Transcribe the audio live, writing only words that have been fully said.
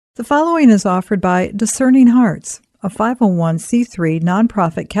The following is offered by Discerning Hearts, a 501c3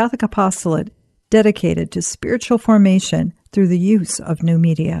 nonprofit Catholic apostolate dedicated to spiritual formation through the use of new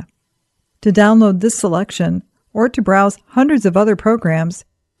media. To download this selection, or to browse hundreds of other programs,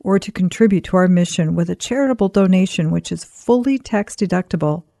 or to contribute to our mission with a charitable donation which is fully tax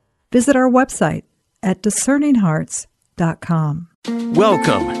deductible, visit our website at discerninghearts.com.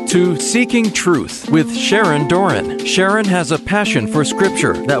 Welcome to Seeking Truth with Sharon Doran. Sharon has a passion for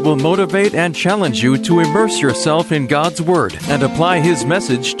Scripture that will motivate and challenge you to immerse yourself in God's Word and apply His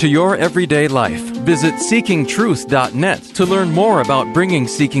message to your everyday life. Visit seekingtruth.net to learn more about bringing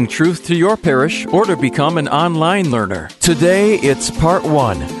Seeking Truth to your parish or to become an online learner. Today, it's part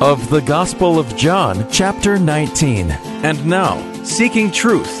 1 of the Gospel of John, chapter 19. And now, Seeking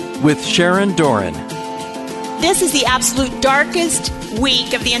Truth with Sharon Doran. This is the absolute darkest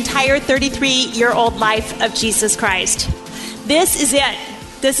week of the entire 33-year-old life of Jesus Christ. This is it.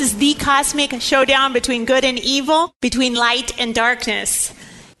 This is the cosmic showdown between good and evil, between light and darkness.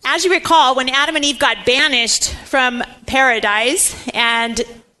 As you recall, when Adam and Eve got banished from paradise and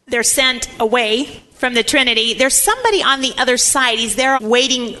they're sent away from the Trinity, there's somebody on the other side. He's there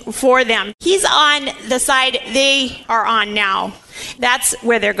waiting for them. He's on the side they are on now. That's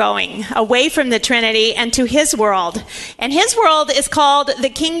where they're going, away from the Trinity and to His world. And His world is called the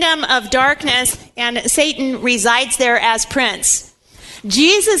Kingdom of Darkness, and Satan resides there as prince.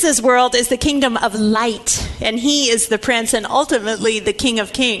 Jesus' world is the Kingdom of Light, and He is the Prince and ultimately the King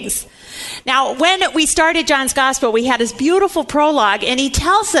of Kings. Now, when we started John's Gospel, we had this beautiful prologue, and he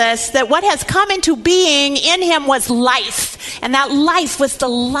tells us that what has come into being in Him was life, and that life was the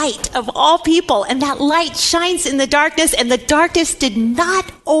light of all people, and that light shines in the darkness, and the darkness did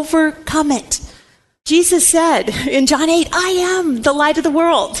not overcome it. Jesus said in John 8, I am the light of the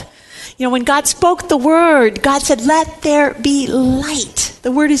world. You know, when God spoke the word, God said, let there be light.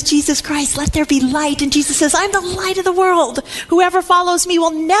 The word is Jesus Christ. Let there be light. And Jesus says, I'm the light of the world. Whoever follows me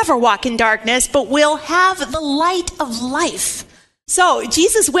will never walk in darkness, but will have the light of life. So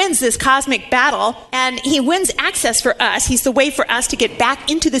Jesus wins this cosmic battle, and He wins access for us. He's the way for us to get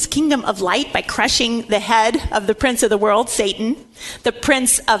back into this kingdom of light by crushing the head of the prince of the world, Satan, the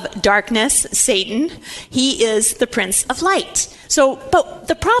prince of darkness, Satan. He is the prince of light. But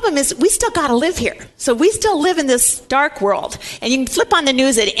the problem is we still got to live here. So we still live in this dark world. And you can flip on the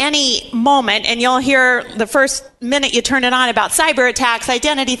news at any moment and you'll hear the first minute you turn it on about cyber attacks,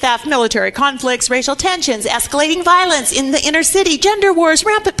 identity theft, military conflicts, racial tensions, escalating violence in the inner city, gender wars,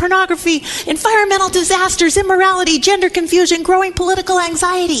 rampant pornography, environmental disasters, immorality, gender confusion, growing political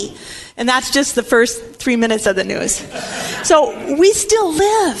anxiety. And that's just the first 3 minutes of the news. So we still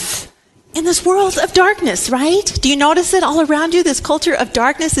live in this world of darkness, right? Do you notice it all around you? This culture of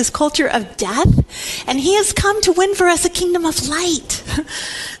darkness, this culture of death. And He has come to win for us a kingdom of light.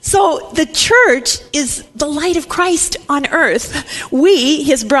 So the church is the light of Christ on earth. We,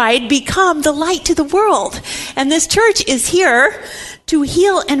 His bride, become the light to the world. And this church is here to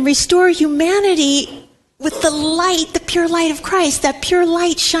heal and restore humanity with the light, the pure light of Christ. That pure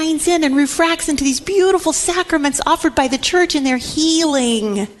light shines in and refracts into these beautiful sacraments offered by the church, and they're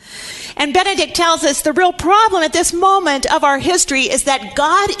healing. And Benedict tells us the real problem at this moment of our history is that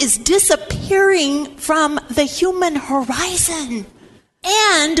God is disappearing from the human horizon.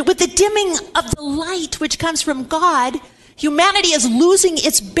 And with the dimming of the light which comes from God, humanity is losing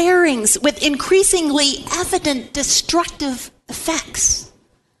its bearings with increasingly evident destructive effects.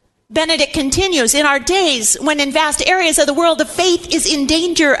 Benedict continues, in our days, when in vast areas of the world the faith is in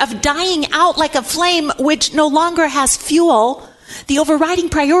danger of dying out like a flame which no longer has fuel, the overriding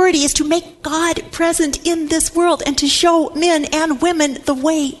priority is to make God present in this world and to show men and women the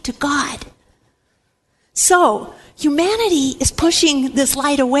way to God. So, humanity is pushing this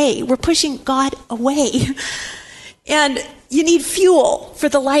light away. We're pushing God away. And you need fuel for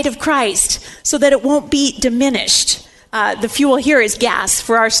the light of Christ so that it won't be diminished. The fuel here is gas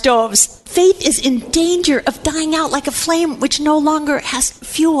for our stoves. Faith is in danger of dying out like a flame which no longer has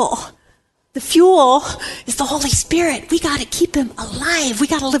fuel. The fuel is the Holy Spirit. We got to keep Him alive. We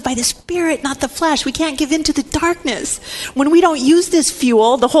got to live by the Spirit, not the flesh. We can't give in to the darkness. When we don't use this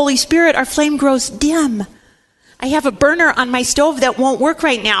fuel, the Holy Spirit, our flame grows dim. I have a burner on my stove that won't work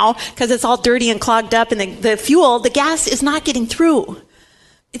right now because it's all dirty and clogged up, and the fuel, the gas is not getting through.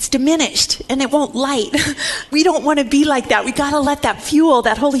 It's diminished and it won't light. We don't want to be like that. We got to let that fuel,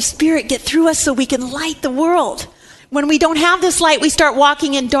 that Holy Spirit, get through us so we can light the world. When we don't have this light, we start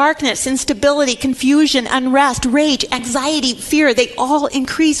walking in darkness, instability, confusion, unrest, rage, anxiety, fear. They all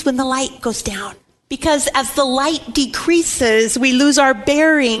increase when the light goes down. Because as the light decreases, we lose our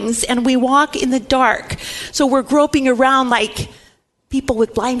bearings and we walk in the dark. So we're groping around like people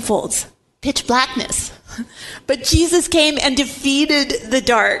with blindfolds, pitch blackness. But Jesus came and defeated the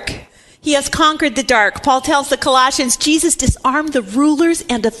dark. He has conquered the dark. Paul tells the Colossians, Jesus disarmed the rulers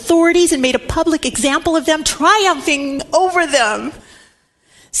and authorities and made a public example of them, triumphing over them.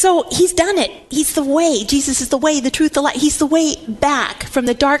 So he's done it. He's the way. Jesus is the way, the truth, the light. He's the way back from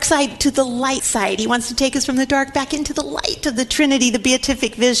the dark side to the light side. He wants to take us from the dark back into the light of the Trinity, the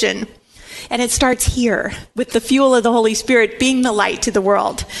beatific vision. And it starts here with the fuel of the Holy Spirit being the light to the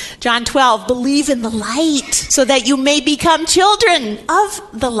world. John 12, believe in the light so that you may become children of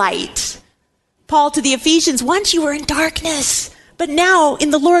the light. Paul to the Ephesians, once you were in darkness, but now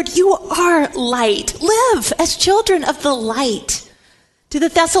in the Lord you are light. Live as children of the light. To the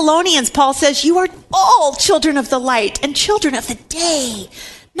Thessalonians, Paul says, you are all children of the light and children of the day,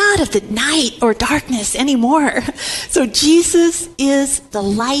 not of the night or darkness anymore. So Jesus is the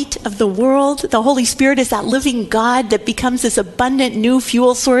light of the world. The Holy Spirit is that living God that becomes this abundant new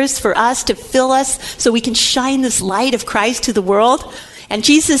fuel source for us to fill us so we can shine this light of Christ to the world. And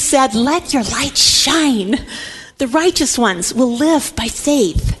Jesus said, let your light shine. The righteous ones will live by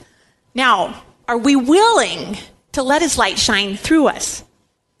faith. Now, are we willing to let his light shine through us?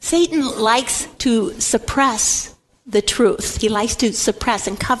 Satan likes to suppress the truth. He likes to suppress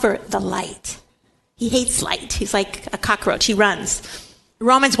and cover the light. He hates light. He's like a cockroach. He runs.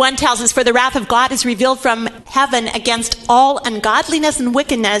 Romans 1 tells us, for the wrath of God is revealed from heaven against all ungodliness and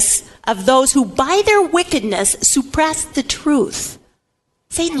wickedness of those who by their wickedness suppress the truth.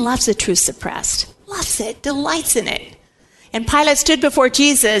 Satan loves the truth suppressed. Loves it. Delights in it. And Pilate stood before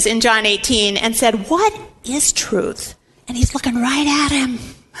Jesus in John 18 and said, what is truth? And he's looking right at him.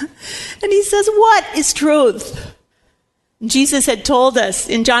 And he says, what is truth? Jesus had told us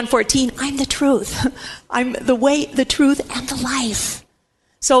in John 14, I'm the truth. I'm the way, the truth, and the life.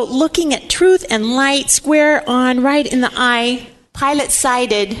 So looking at truth and light square on, right in the eye, Pilate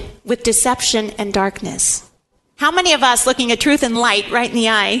sided with deception and darkness. How many of us, looking at truth and light right in the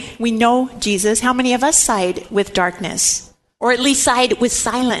eye, we know Jesus? How many of us side with darkness? Or at least side with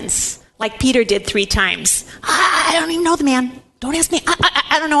silence, like Peter did 3 times. I don't even know the man. Don't ask me.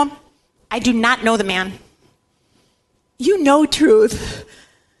 I don't know him. I do not know the man. You know truth.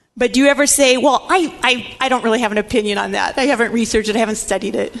 But do you ever say, well, I don't really have an opinion on that. I haven't researched it. I haven't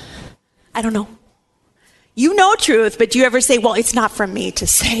studied it. I don't know. You know truth, but do you ever say, well, it's not for me to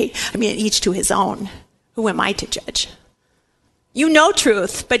say. I mean, each to his own. Who am I to judge? You know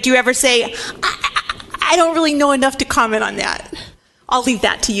truth, but do you ever say, I don't really know enough to comment on that. I'll leave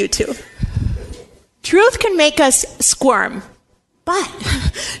that to you too. Truth can make us squirm, but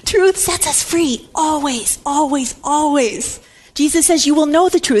truth sets us free. Always, always, always. Jesus says you will know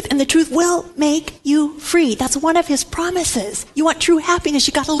the truth, and the truth will make you free. That's one of his promises. You want true happiness,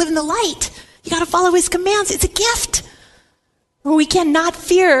 you got to live in the light. You got to follow his commands. It's a gift. We cannot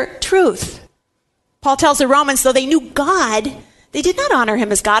fear truth. Paul tells the Romans, though they knew God, they did not honor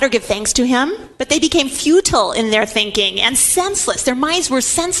him as God or give thanks to him, but they became futile in their thinking and senseless. Their minds were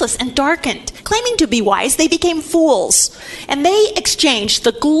senseless and darkened. Claiming to be wise, they became fools. And they exchanged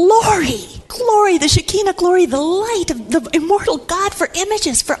the glory, the Shekinah glory, the light of the immortal God for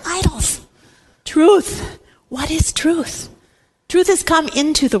images, for idols. Truth. What is truth? Truth has come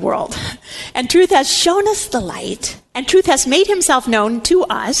into the world, and truth has shown us the light, and truth has made himself known to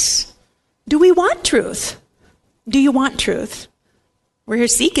us. Do we want truth? Do you want truth? We're here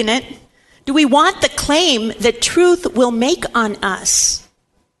seeking it. Do we want the claim that truth will make on us?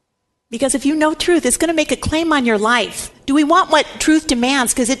 Because if you know truth, it's going to make a claim on your life. Do we want what truth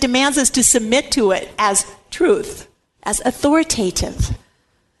demands? Because it demands us to submit to it as truth, as authoritative,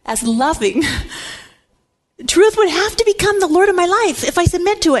 as loving. Truth would have to become the Lord of my life if I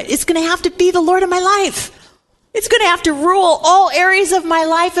submit to it. It's going to have to be the Lord of my life. It's going to have to rule all areas of my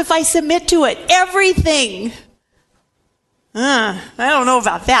life if I submit to it. Everything. I don't know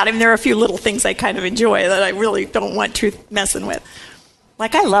about that. I mean, there are a few little things I kind of enjoy that I really don't want truth messing with.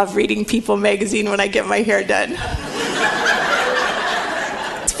 Like, I love reading People magazine when I get my hair done.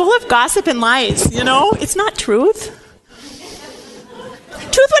 It's full of gossip and lies, you know? It's not truth.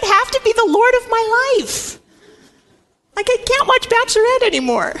 Truth would have to be the Lord of my life. Like, I can't watch Bachelorette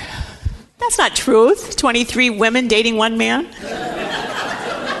anymore. That's not truth. 23 women dating one man.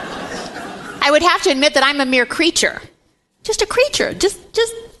 I would have to admit that I'm a mere creature. Just a creature. Just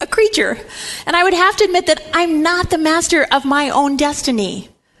a creature. And I would have to admit that I'm not the master of my own destiny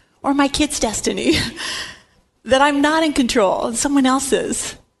or my kids' destiny. That I'm not in control. Someone else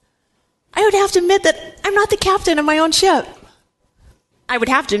is. I would have to admit that I'm not the captain of my own ship. I would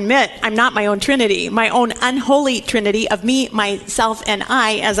have to admit, I'm not my own Trinity, my own unholy Trinity of me, myself, and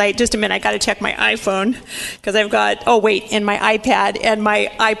I. As I just a minute, I got to check my iPhone because I've got, in my iPad and my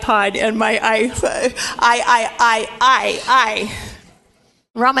iPod and my I.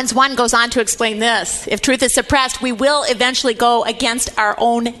 Romans 1 goes on to explain this. If truth is suppressed, we will eventually go against our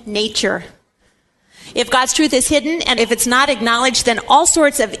own nature. If God's truth is hidden and if it's not acknowledged, then all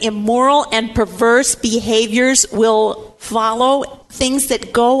sorts of immoral and perverse behaviors will follow, things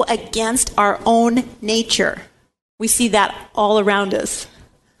that go against our own nature. We see that all around us.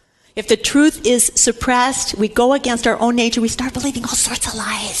 If the truth is suppressed, we go against our own nature, we start believing all sorts of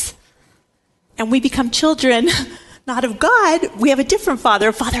lies. And we become children, not of God. We have a different father,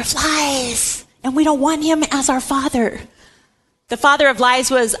 a father of lies. And we don't want him as our father. The father of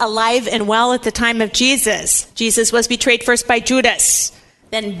lies was alive and well at the time of Jesus. Jesus was betrayed first by Judas,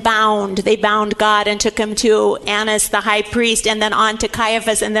 then bound. They bound God and took him to Annas, the high priest, and then on to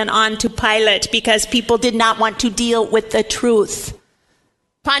Caiaphas, and then on to Pilate, because people did not want to deal with the truth.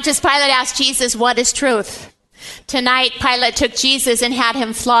 Pontius Pilate asked Jesus, "What is truth?" Tonight, Pilate took Jesus and had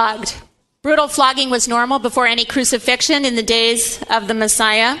him flogged. Brutal flogging was normal before any crucifixion in the days of the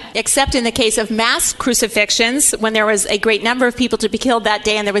Messiah, except in the case of mass crucifixions, when there was a great number of people to be killed that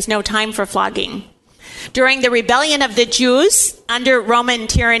day and there was no time for flogging. During the rebellion of the Jews under Roman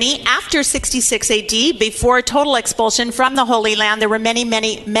tyranny after 66 AD, before total expulsion from the Holy Land, there were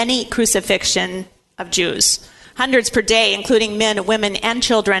many crucifixion of Jews. Hundreds per day, including men, women, and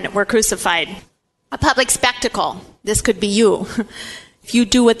children, were crucified. A public spectacle. This could be you. If you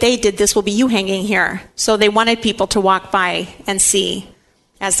do what they did, this will be you hanging here. So they wanted people to walk by and see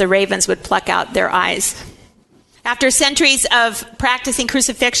as the ravens would pluck out their eyes. After centuries of practicing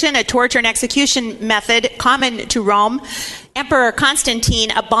crucifixion, a torture and execution method common to Rome, Emperor Constantine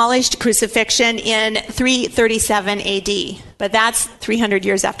abolished crucifixion in 337 AD. But that's 300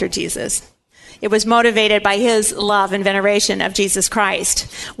 years after Jesus. It was motivated by his love and veneration of Jesus Christ.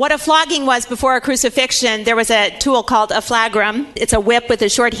 What a flogging was before a crucifixion, there was a tool called a flagrum. It's a whip with a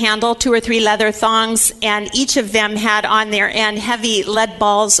short handle, 2 or 3 leather thongs, and each of them had on their end heavy lead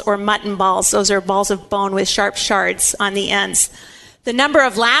balls or mutton balls. Those are balls of bone with sharp shards on the ends. The number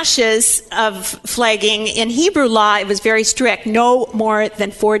of lashes of flogging in Hebrew law, it was very strict. No more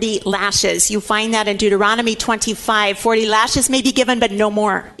than 40 lashes. You find that in Deuteronomy 25. 40 lashes may be given, but no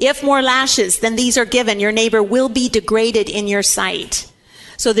more. If more lashes than these are given, your neighbor will be degraded in your sight.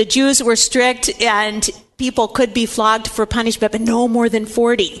 So the Jews were strict and people could be flogged for punishment, but no more than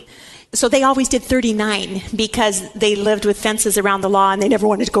 40. So they always did 39 because they lived with fences around the law and they never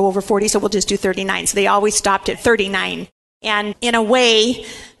wanted to go over 40, so we'll just do 39. So they always stopped at 39. And in a way,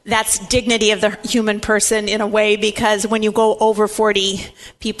 that's dignity of the human person in a way, because when you go over 40,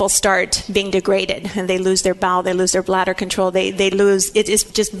 people start being degraded and they lose their bowel, they lose their bladder control, they lose, it is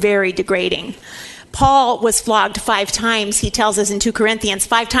just very degrading. Paul was flogged 5 times. He tells us in 2 Corinthians,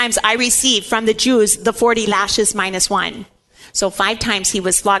 5 times I received from the Jews the 40 lashes minus 1. So 5 times he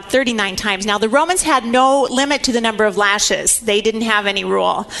was flogged, 39 times. Now the Romans had no limit to the number of lashes. They didn't have any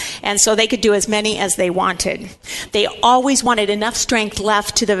rule. And so they could do as many as they wanted. They always wanted enough strength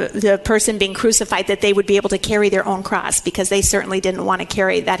left to the person being crucified that they would be able to carry their own cross, because they certainly didn't want to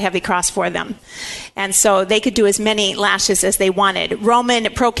carry that heavy cross for them. And so they could do as many lashes as they wanted. Roman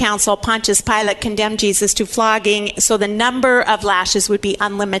proconsul Pontius Pilate condemned Jesus to flogging, so the number of lashes would be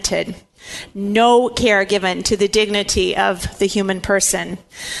unlimited. No care given to the dignity of the human person.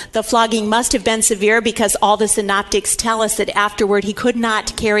 The flogging must have been severe because all the synoptics tell us that afterward he could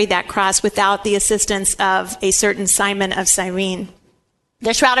not carry that cross without the assistance of a certain Simon of Cyrene.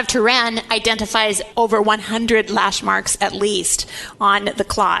 The Shroud of Turin identifies over 100 lash marks at least on the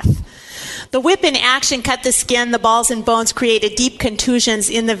cloth. The whip in action cut the skin, the balls and bones created deep contusions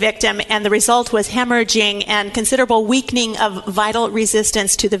in the victim, and the result was hemorrhaging and considerable weakening of vital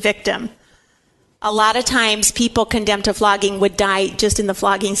resistance to the victim. A lot of times people condemned to flogging would die just in the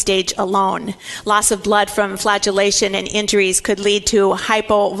flogging stage alone. Loss of blood from flagellation and injuries could lead to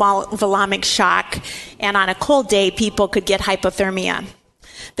hypovolemic shock, and on a cold day people could get hypothermia.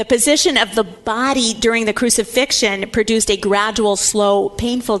 The position of the body during the crucifixion produced a gradual, slow,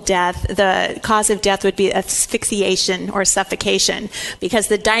 painful death. The cause of death would be asphyxiation or suffocation, because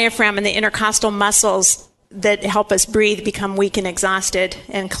the diaphragm and the intercostal muscles that help us breathe become weak and exhausted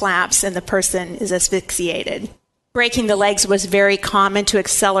and collapse, and the person is asphyxiated. Breaking the legs was very common to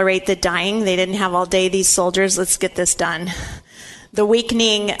accelerate the dying. They didn't have all day, these soldiers. Let's get this done. The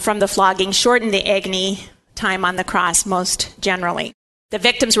weakening from the flogging shortened the agony time on the cross most generally. The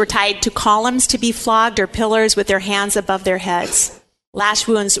victims were tied to columns to be flogged or pillars with their hands above their heads. Lash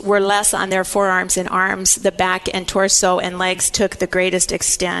wounds were less on their forearms and arms. The back and torso and legs took the greatest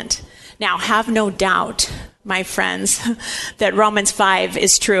extent. Now, have no doubt, my friends, that Romans 5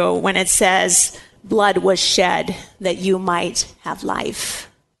 is true when it says, blood was shed that you might have life.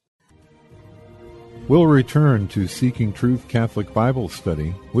 We'll return to Seeking Truth Catholic Bible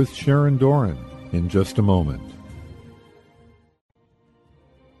Study with Sharon Doran in just a moment.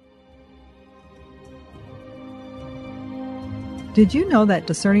 Did you know that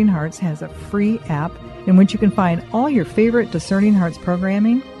Discerning Hearts has a free app in which you can find all your favorite Discerning Hearts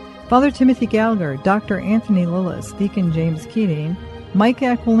programming? Father Timothy Gallagher, Dr. Anthony Lillis, Deacon James Keating, Mike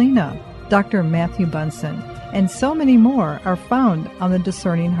Aquilina, Dr. Matthew Bunson, and so many more are found on the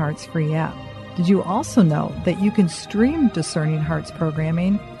Discerning Hearts free app. Did you also know that you can stream Discerning Hearts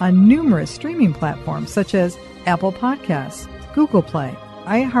programming on numerous streaming platforms such as Apple Podcasts, Google Play,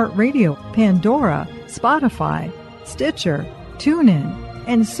 iHeartRadio, Pandora, Spotify, Stitcher, TuneIn,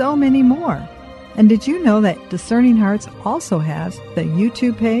 and so many more? And did you know that Discerning Hearts also has the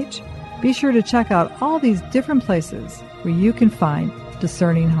YouTube page? Be sure to check out all these different places where you can find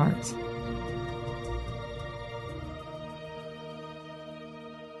Discerning Hearts.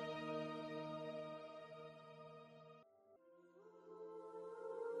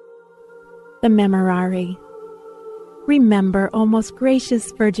 The Memorare. Remember, O most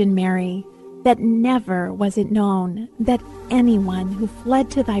gracious Virgin Mary, that never was it known that anyone who fled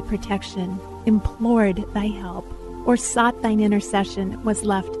to thy protection, implored thy help, or sought thine intercession was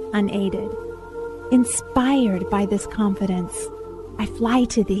left unaided. Inspired by this confidence, I fly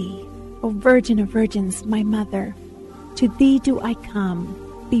to thee, O Virgin of Virgins, my Mother. To thee do I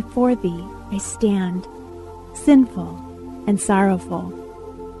come, before thee I stand, sinful and sorrowful.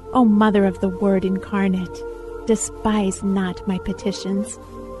 O Mother of the Word incarnate, despise not my petitions,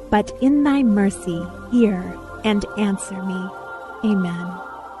 but in thy mercy hear and answer me. Amen.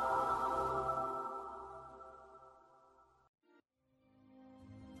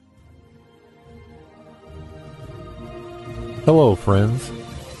 Hello, friends.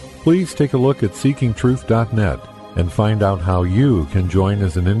 Please take a look at seekingtruth.net and find out how you can join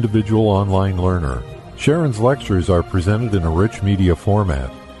as an individual online learner. Sharon's lectures are presented in a rich media format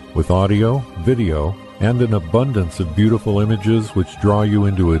with audio, video, and an abundance of beautiful images which draw you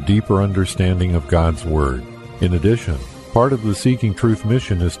into a deeper understanding of God's Word. In addition, part of the Seeking Truth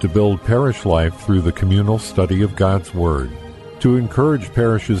mission is to build parish life through the communal study of God's Word. To encourage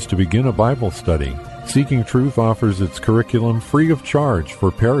parishes to begin a Bible study, Seeking Truth offers its curriculum free of charge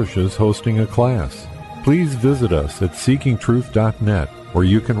for parishes hosting a class. Please visit us at seekingtruth.net, where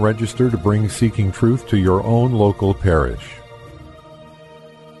you can register to bring Seeking Truth to your own local parish.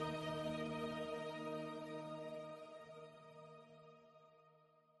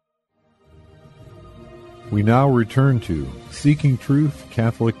 We now return to Seeking Truth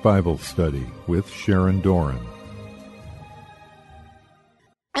Catholic Bible Study with Sharon Doran.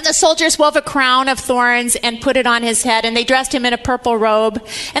 And the soldiers wove a crown of thorns and put it on his head, and they dressed him in a purple robe.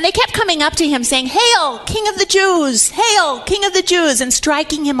 And they kept coming up to him saying, "Hail, King of the Jews! Hail, King of the Jews!" and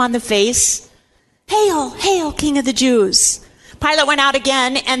striking him on the face. "Hail, hail, King of the Jews!" Pilate went out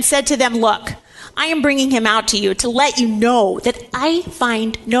again and said to them, "Look, I am bringing him out to you to let you know that I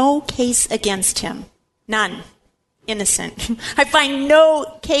find no case against him. None. Innocent. I find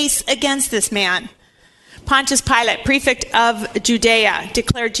no case against this man." Pontius Pilate, prefect of Judea,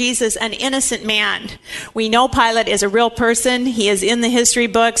 declared Jesus an innocent man. We know Pilate is a real person. He is in the history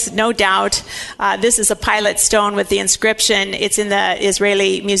books, no doubt. This is a Pilate stone with the inscription. It's in the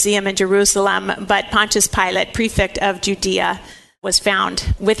Israeli Museum in Jerusalem. But Pontius Pilate, prefect of Judea, was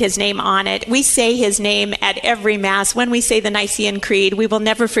found with his name on it. We say his name at every Mass. When we say the Nicene Creed, we will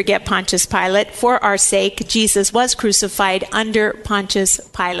never forget Pontius Pilate. For our sake, Jesus was crucified under Pontius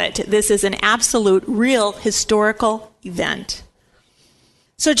Pilate. This is an absolute, real, historical event.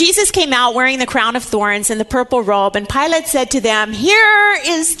 So Jesus came out wearing the crown of thorns and the purple robe, and Pilate said to them, "Here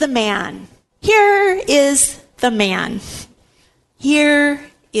is the man. Here is the man. Here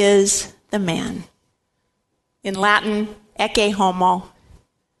is the man." In Latin, ecce homo.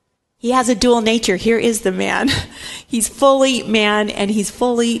 He has a dual nature. Here is the man. He's fully man and he's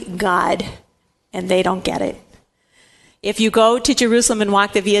fully God, and they don't get it. If you go to Jerusalem and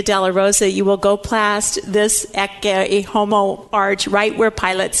walk the Via Dolorosa, you will go past this ecce homo arch right where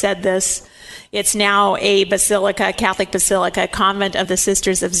Pilate said this. It's now a basilica, Catholic basilica, convent of the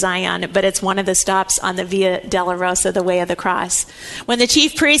Sisters of Zion, but it's one of the stops on the Via Dolorosa, the way of the cross. When the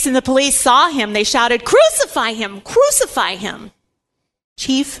chief priests and the police saw him, they shouted, "Crucify him! Crucify him!"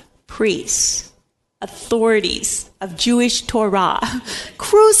 Chief priests, authorities of Jewish Torah,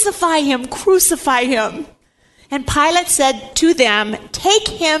 "Crucify him! Crucify him!" And Pilate said to them, "Take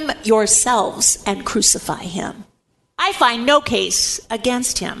him yourselves and crucify him. I find no case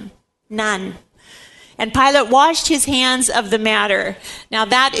against him." None. And Pilate washed his hands of the matter. Now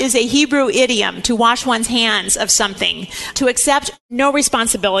that is a Hebrew idiom, to wash one's hands of something, to accept no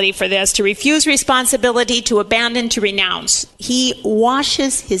responsibility for this, to refuse responsibility, to abandon, to renounce. He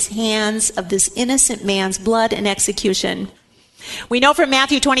washes his hands of this innocent man's blood and execution. We know from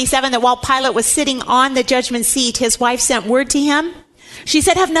Matthew 27 that while Pilate was sitting on the judgment seat, his wife sent word to him. She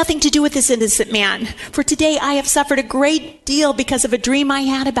said, "Have nothing to do with this innocent man, for today I have suffered a great deal because of a dream I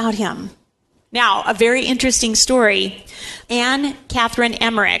had about him." Now, a very interesting story. Anne Catherine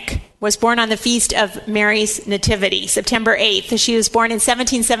Emmerich was born on the feast of Mary's Nativity, September 8th. She was born in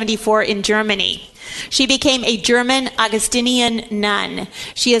 1774 in Germany. She became a German Augustinian nun.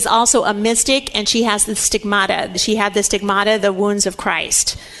 She is also a mystic, and she has the stigmata. She had the stigmata, the wounds of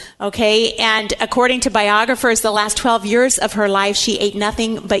Christ. Okay, and according to biographers, the last 12 years of her life, she ate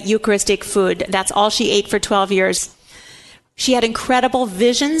nothing but Eucharistic food. That's all she ate for 12 years. She had incredible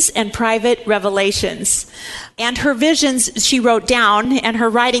visions and private revelations. And her visions she wrote down, and her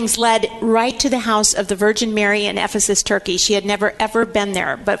writings led right to the house of the Virgin Mary in Ephesus, Turkey. She had never, ever been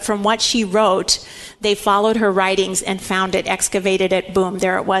there. But from what she wrote, they followed her writings and found it, excavated it, boom,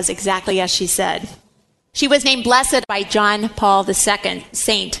 there it was, exactly as she said. She was named Blessed by John Paul II,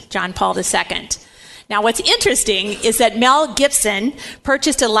 Saint John Paul II. Now, what's interesting is that Mel Gibson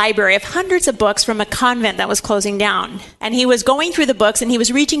purchased a library of hundreds of books from a convent that was closing down. And he was going through the books, and he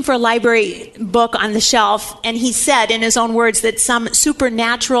was reaching for a library book on the shelf, and he said, in his own words, that some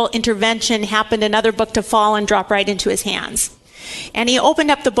supernatural intervention happened, another book to fall and drop right into his hands. And he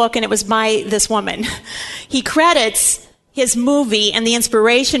opened up the book, and it was by this woman. He credits his movie and the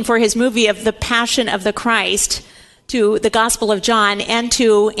inspiration for his movie of The Passion of the Christ to the Gospel of John and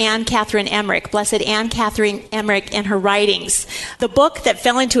to Anne Catherine Emmerich, Blessed Anne Catherine Emmerich, and her writings. The book that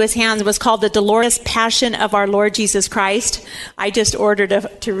fell into his hands was called The Dolorous Passion of Our Lord Jesus Christ. I just ordered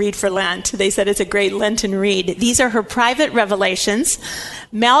it to read for Lent. They said it's a great Lenten read. These are her private revelations.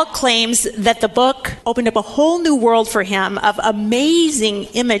 Mel claims that the book opened up a whole new world for him of amazing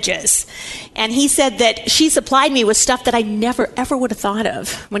images. And he said that she supplied me with stuff that I never, ever would have thought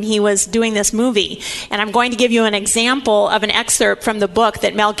of when he was doing this movie. And I'm going to give you an example of an excerpt from the book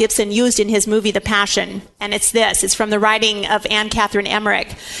that Mel Gibson used in his movie, The Passion. And it's this. It's from the writing of Anne Catherine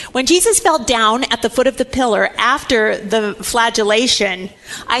Emmerich. When Jesus fell down at the foot of the pillar after the flagellation,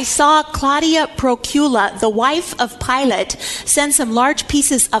 I saw Claudia Procula, the wife of Pilate, send some large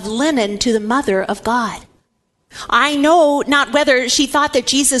pieces of linen to the Mother of God. I know not whether she thought that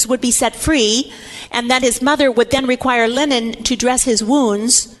Jesus would be set free and that his mother would then require linen to dress his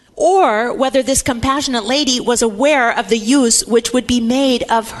wounds, or whether this compassionate lady was aware of the use which would be made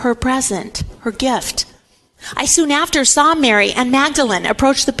of her present, her gift. I soon after saw Mary and Magdalene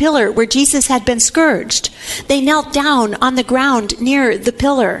approach the pillar where Jesus had been scourged. They knelt down on the ground near the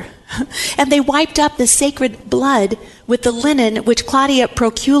pillar, and they wiped up the sacred blood with the linen which Claudia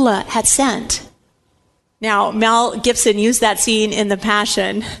Procula had sent. Now, Mel Gibson used that scene in The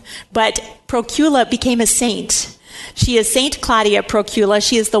Passion, but Procula became a saint. She is Saint Claudia Procula.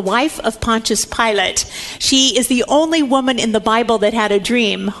 She is the wife of Pontius Pilate. She is the only woman in the Bible that had a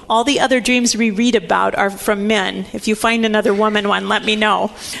dream. All the other dreams we read about are from men. If you find another woman one, let me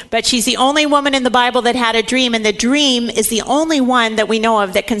know. But she's the only woman in the Bible that had a dream, and the dream is the only one that we know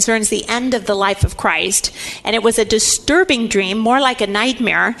of that concerns the end of the life of Christ. And it was a disturbing dream, more like a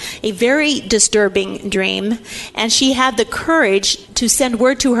nightmare, a very disturbing dream. And she had the courage to send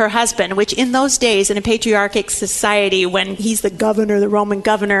word to her husband, which in those days, in a patriarchic society, when he's the governor, the Roman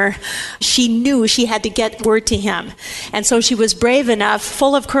governor, she knew she had to get word to him. And so she was brave enough,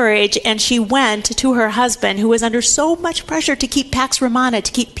 full of courage, and she went to her husband, who was under so much pressure to keep Pax Romana,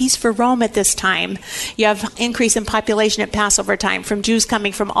 to keep peace for Rome at this time. You have increase in population at Passover time from Jews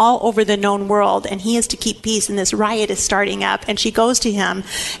coming from all over the known world, and he is to keep peace, and this riot is starting up. And she goes to him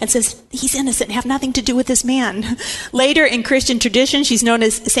and says, he's innocent, have nothing to do with this man. Later in Christian tradition, she's known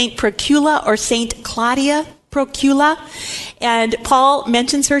as Saint Procula or Saint Claudia Procula, and Paul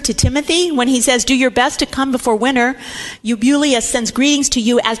mentions her to Timothy when he says, do your best to come before winter. Eubulius sends greetings to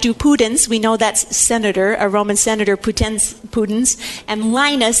you, as do Pudens. We know that's senator, a Roman senator, Pudens, and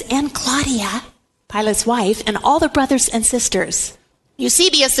Linus and Claudia, Pilate's wife, and all the brothers and sisters.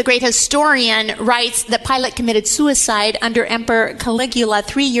 Eusebius, the great historian, writes that Pilate committed suicide under Emperor Caligula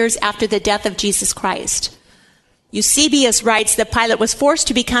 3 years after the death of Jesus Christ. Eusebius writes that Pilate was forced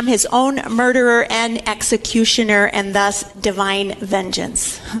to become his own murderer and executioner, and thus divine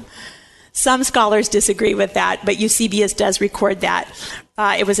vengeance. Some scholars disagree with that, but Eusebius does record that.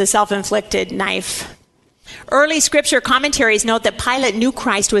 It was a self-inflicted knife. Early scripture commentaries note that Pilate knew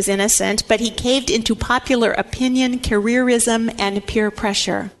Christ was innocent, but he caved into popular opinion, careerism, and peer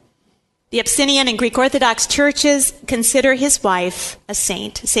pressure. The Abyssinian and Greek Orthodox churches consider his wife a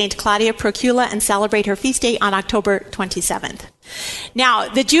saint, Saint Claudia Procula, and celebrate her feast day on October 27th. Now,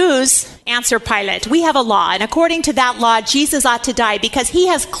 the Jews answer Pilate, "We have a law, and according to that law, Jesus ought to die because he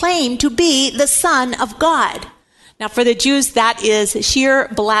has claimed to be the Son of God." Now, for the Jews, that is sheer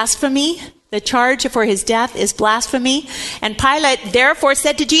blasphemy. The charge for his death is blasphemy. And Pilate therefore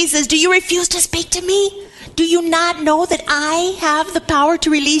said to Jesus, "Do you refuse to speak to me? Do you not know that I have the power to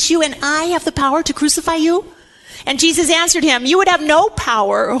release you and I have the power to crucify you?" And Jesus answered him, "You would have no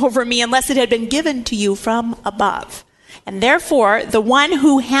power over me unless it had been given to you from above. And therefore, the one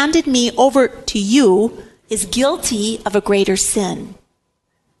who handed me over to you is guilty of a greater sin."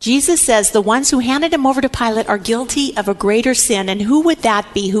 Jesus says the ones who handed him over to Pilate are guilty of a greater sin. And who would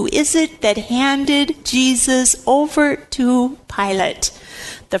that be? Who is it that handed Jesus over to Pilate?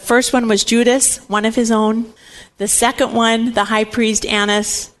 The first one was Judas, one of his own. The second one, the high priest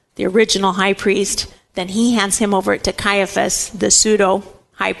Annas, the original high priest. Then he hands him over to Caiaphas, the pseudo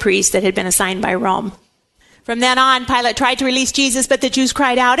high priest that had been assigned by Rome. From then on, Pilate tried to release Jesus, but the Jews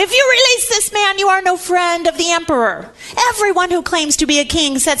cried out, "If you release this man, you are no friend of the emperor. Everyone who claims to be a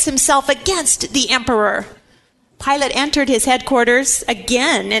king sets himself against the emperor." Pilate entered his headquarters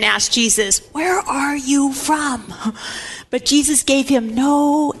again and asked Jesus, "Where are you from?" But Jesus gave him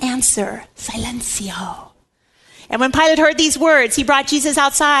no answer. Silencio. And when Pilate heard these words, he brought Jesus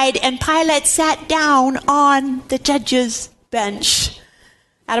outside, and Pilate sat down on the judge's bench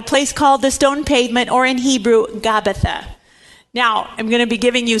at a place called the Stone Pavement, or in Hebrew, Gabbatha. Now, I'm going to be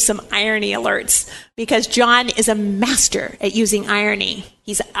giving you some irony alerts because John is a master at using irony.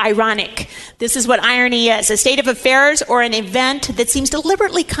 He's ironic. This is what irony is: a state of affairs or an event that seems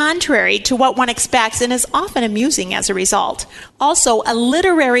deliberately contrary to what one expects and is often amusing as a result. Also, a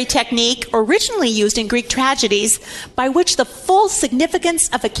literary technique originally used in Greek tragedies by which the full significance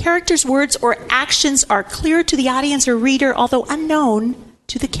of a character's words or actions are clear to the audience or reader, although unknown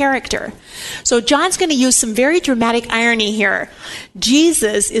to the character. So John's going to use some very dramatic irony here.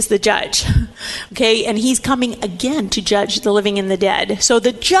 Jesus is the judge, okay, and he's coming again to judge the living and the dead. So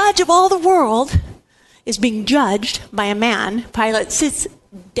the judge of all the world is being judged by a man. Pilate sits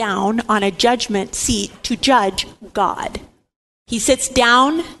down on a judgment seat to judge God. He sits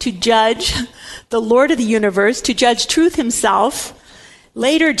down to judge the Lord of the universe, to judge truth himself.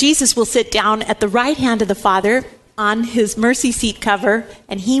 Later, Jesus will sit down at the right hand of the Father on his mercy seat cover,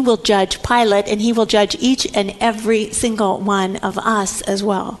 and he will judge Pilate, and he will judge each and every single one of us as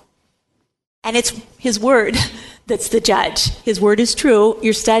well. And it's his word that's the judge. His word is true.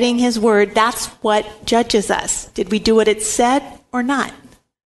 You're studying his word. That's what judges us. Did we do what it said or not?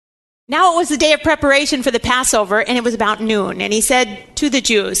 Now it was the day of preparation for the Passover, and it was about noon. And he said to the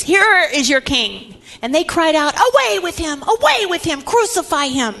Jews, "Here is your king." And they cried out, away with him, crucify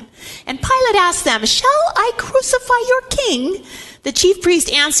him." And Pilate asked them, "Shall I crucify your king?" The chief priest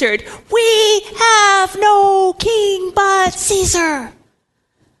answered, "We have no king but Caesar."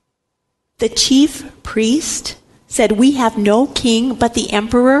 The chief priest said, "We have no king but the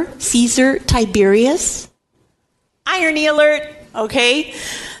emperor, Caesar Tiberius." Irony alert, okay?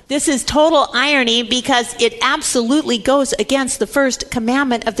 This is total irony because it absolutely goes against the first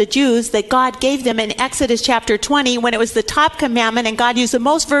commandment of the Jews that God gave them in Exodus chapter 20 when it was the top commandment, and God used the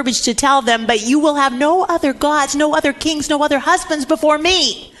most verbiage to tell them, "But you will have no other gods, no other kings, no other husbands before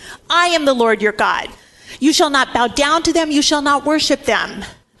me. I am the Lord your God. You shall not bow down to them, you shall not worship them."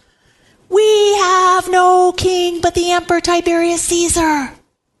 We have no king but the emperor Tiberius Caesar.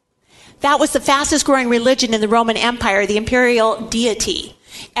 That was the fastest growing religion in the Roman Empire, the imperial deity.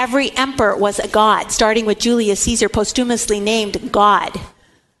 Every emperor was a god, starting with Julius Caesar, posthumously named God.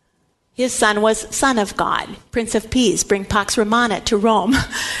 His son was Son of God, Prince of Peace, bring Pax Romana to Rome.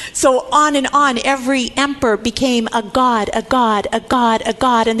 So on and on, every emperor became a god, a god, a god, a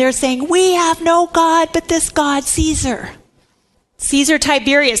god. And they're saying, we have no god but this God, Caesar. Caesar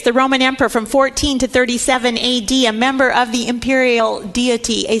Tiberius, the Roman emperor from 14 to 37 AD, a member of the imperial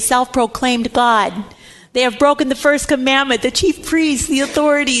deity, a self-proclaimed god. They have broken the first commandment, the chief priests, the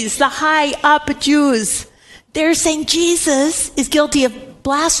authorities, the high-up Jews. They're saying Jesus is guilty of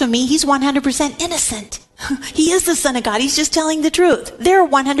blasphemy. He's 100% innocent. He is the Son of God. He's just telling the truth. They're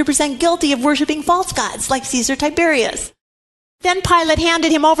 100% guilty of worshiping false gods like Caesar Tiberius. Then Pilate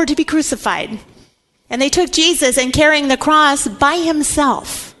handed him over to be crucified. And they took Jesus and carrying the cross by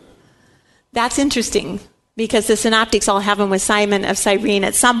himself. That's interesting, because the synoptics all have him with Simon of Cyrene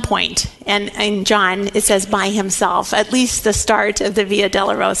at some point. And in John, it says by himself, at least the start of the Via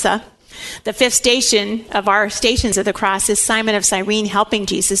Dolorosa. The fifth station of our Stations of the Cross is Simon of Cyrene helping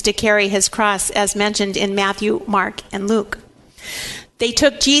Jesus to carry his cross, as mentioned in Matthew, Mark, and Luke. They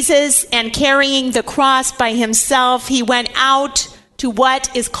took Jesus, and carrying the cross by himself, he went out to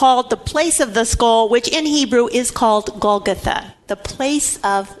what is called the place of the skull, which in Hebrew is called Golgotha, the place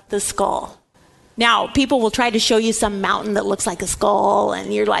of the skull. Now, people will try to show you some mountain that looks like a skull,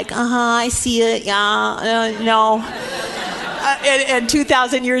 and you're like, I see it, no. And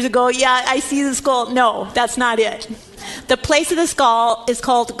 2,000 years ago, I see the skull. No, that's not it. The place of the skull is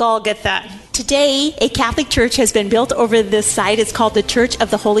called Golgotha. Today, a Catholic church has been built over this site. It's called the Church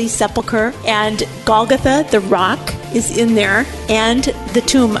of the Holy Sepulchre, and Golgotha, the rock, is in there, and the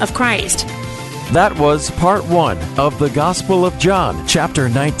tomb of Christ. That was part 1 of the Gospel of John, chapter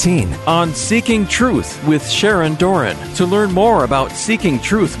 19, on Seeking Truth with Sharon Doran. To learn more about Seeking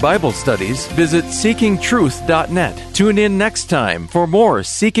Truth Bible studies, visit seekingtruth.net. Tune in next time for more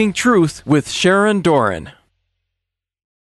Seeking Truth with Sharon Doran.